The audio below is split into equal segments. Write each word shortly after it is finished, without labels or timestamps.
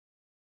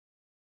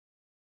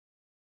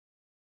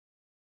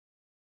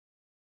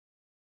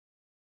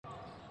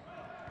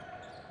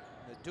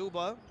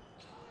Duba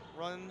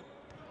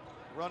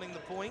running the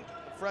point,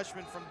 the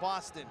freshman from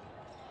Boston.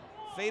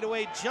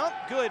 Fadeaway jump,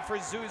 good for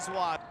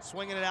Zuzwa.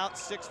 Swinging it out,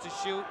 6 to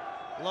shoot.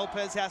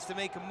 Lopez has to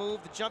make a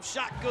move. The jump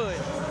shot, good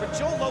for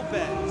Joe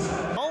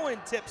Lopez. Owen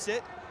tips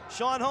it.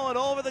 Sean Owen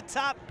over the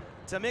top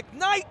to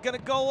McKnight, gonna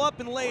go up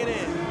and lay it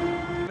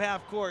in.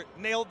 Half court,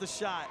 nailed the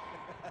shot.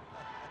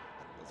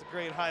 That's a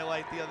great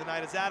highlight the other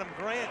night as Adam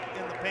Grant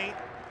in the paint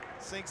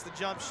sinks the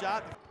jump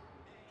shot.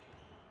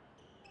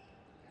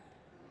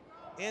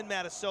 And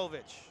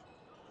Matisovic,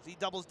 as he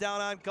doubles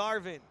down on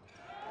Garvin.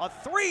 A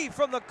 3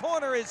 from the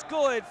corner is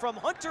good from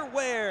Hunter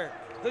Ware,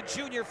 the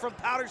junior from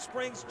Powder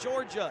Springs,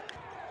 Georgia.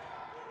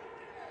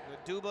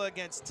 Duba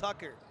against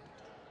Tucker,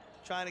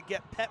 trying to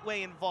get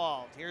Petway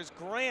involved. Here's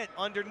Grant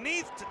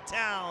underneath to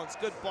Towns.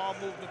 Good ball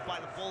movement by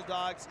the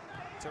Bulldogs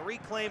to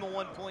reclaim a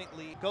 1-point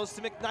lead. Goes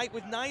to McKnight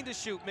with 9 to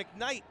shoot.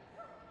 McKnight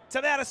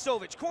to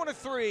Matisovic, corner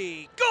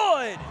 3,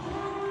 good!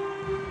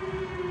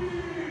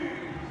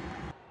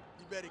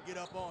 You better get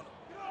up on him.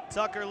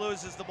 Tucker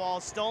loses the ball,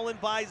 stolen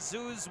by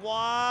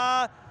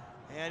Zuzwa,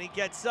 and he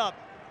gets up.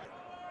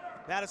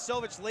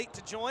 Matisovic late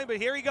to join, but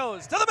here he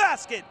goes to the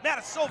basket.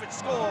 Matisovic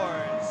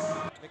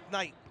scores.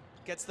 McKnight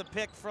gets the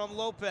pick from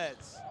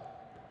Lopez.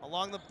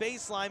 Along the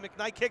baseline,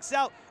 McKnight kicks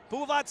out.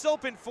 Buvac's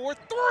open for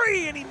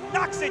 3, and he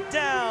knocks it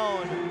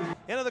down.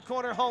 Into the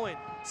corner, Hohen,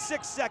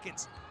 6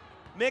 seconds.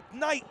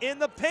 McKnight in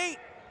the paint,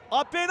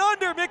 up and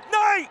under,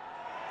 McKnight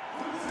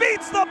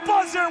beats the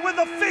buzzer with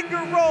a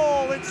finger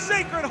roll, and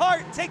Sacred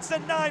Heart takes a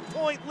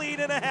 9-point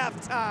lead in a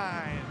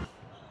halftime.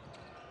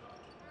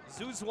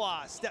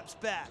 Zuzwa steps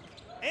back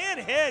and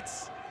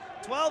hits.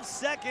 12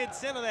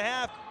 seconds into the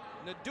half.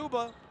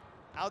 Naduba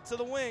out to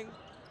the wing.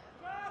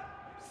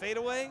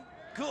 Fadeaway,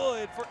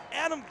 good for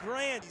Adam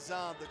Grant. He's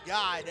on the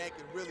guy that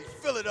can really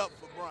fill it up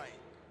for Bryant.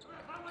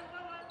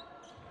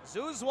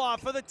 Zuzwa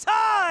for the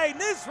tie.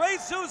 Nizre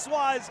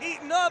Zuzwa is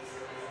heating up.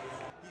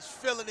 He's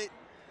feeling it.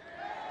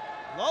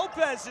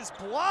 Lopez is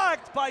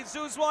blocked by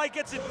Zuzwa. He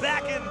gets it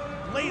back and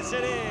lays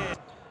it in.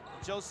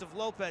 Joseph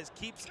Lopez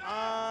keeps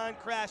on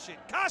crashing.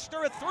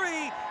 Koster a 3,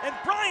 and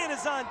Bryant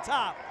is on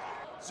top.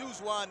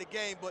 Zuzwa in the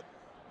game, but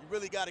you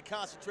really got to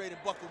concentrate and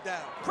buckle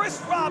down.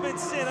 Chris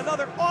Robinson,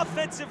 another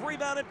offensive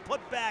rebound and put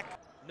back.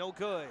 No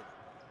good.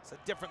 It's a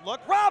different look.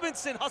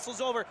 Robinson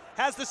hustles over,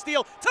 has the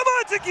steal. To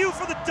Montague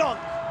for the dunk.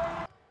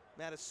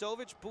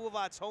 Matisovic,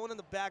 Buvac's Hohen in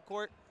the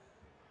backcourt.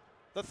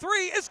 The 3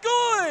 is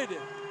good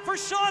for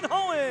Sean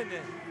Hohen.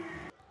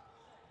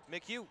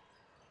 McHugh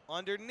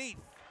underneath.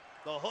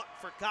 The hook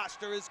for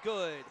Koster is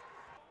good.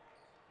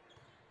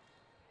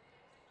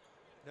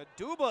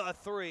 Naduba a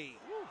 3.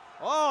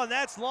 Oh, and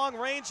that's long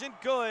range and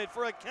good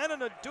for Akena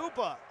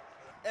Naduba.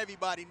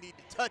 Everybody need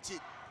to touch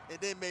it, and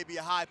then maybe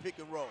a high pick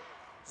and roll.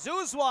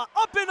 Zuzwa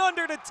up and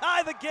under to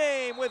tie the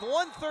game with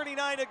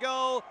 1:39 to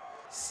go.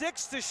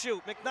 6 to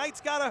shoot.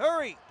 McKnight's got to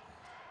hurry.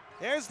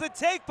 There's the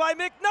take by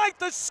McKnight.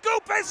 The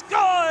scoop is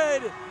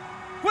good.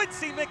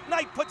 Quincy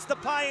McKnight puts the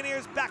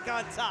Pioneers back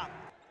on top.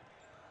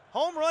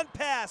 Home run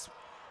pass.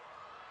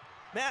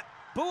 Matt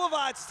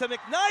Bulovac to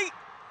McKnight.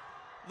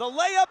 The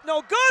layup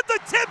no good. The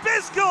tip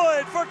is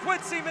good for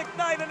Quincy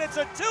McKnight, and it's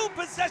a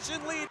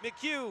 2-possession lead.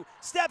 McHugh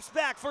steps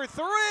back for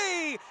 3.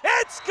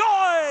 It's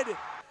good.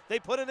 They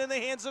put it in the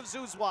hands of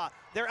Zuzwa,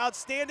 their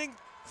outstanding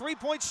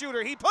 3-point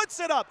shooter. He puts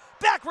it up.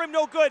 Back rim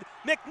no good.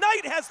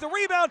 McKnight has the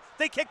rebound.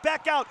 They kick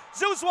back out.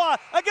 Zuzwa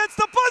against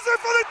the buzzer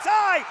for the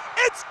tie.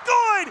 It's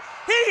good.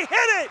 He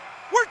hit it.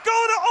 We're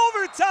going to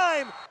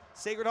overtime.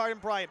 Sacred Heart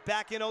and Bryant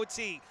back in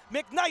OT.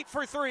 McKnight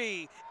for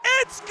 3.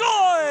 It's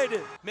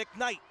good.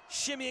 McKnight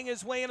shimmying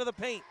his way into the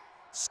paint.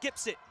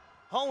 Skips it.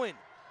 Hohen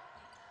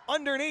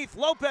underneath.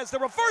 Lopez. The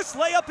reverse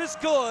layup is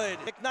good.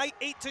 McKnight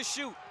 8 to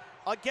shoot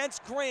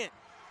against Grant.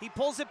 He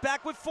pulls it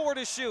back with 4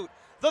 to shoot.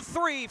 The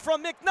 3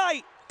 from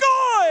McKnight.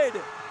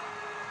 Good!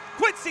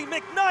 Quincy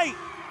McKnight.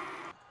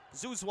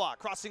 Zuzwa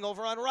crossing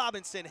over on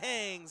Robinson.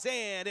 Hangs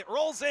and it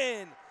rolls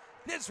in.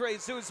 Nizre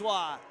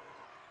Zuzwa.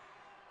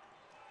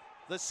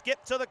 The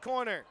skip to the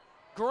corner.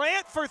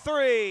 Grant for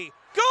 3.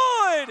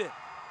 Good!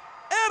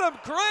 Adam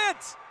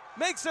Grant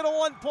makes it a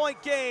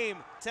 1-point game.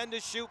 10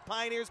 to shoot.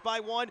 Pioneers by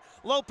 1.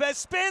 Lopez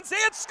spins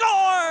and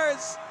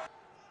scores!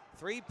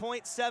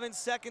 3.7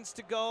 seconds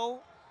to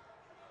go.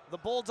 The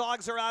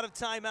Bulldogs are out of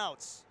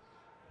timeouts.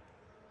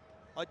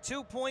 A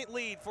 2-point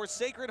lead for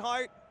Sacred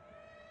Heart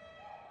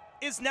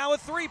is now a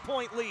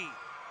 3-point lead.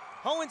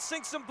 Hohen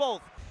sinks them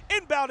both.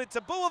 Inbounded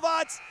to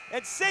Bulovac,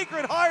 and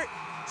Sacred Heart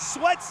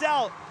sweats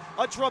out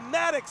a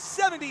dramatic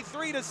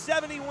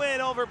 73-70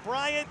 win over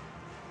Bryant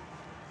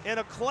in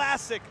a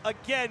classic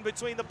again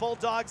between the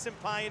Bulldogs and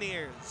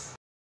Pioneers.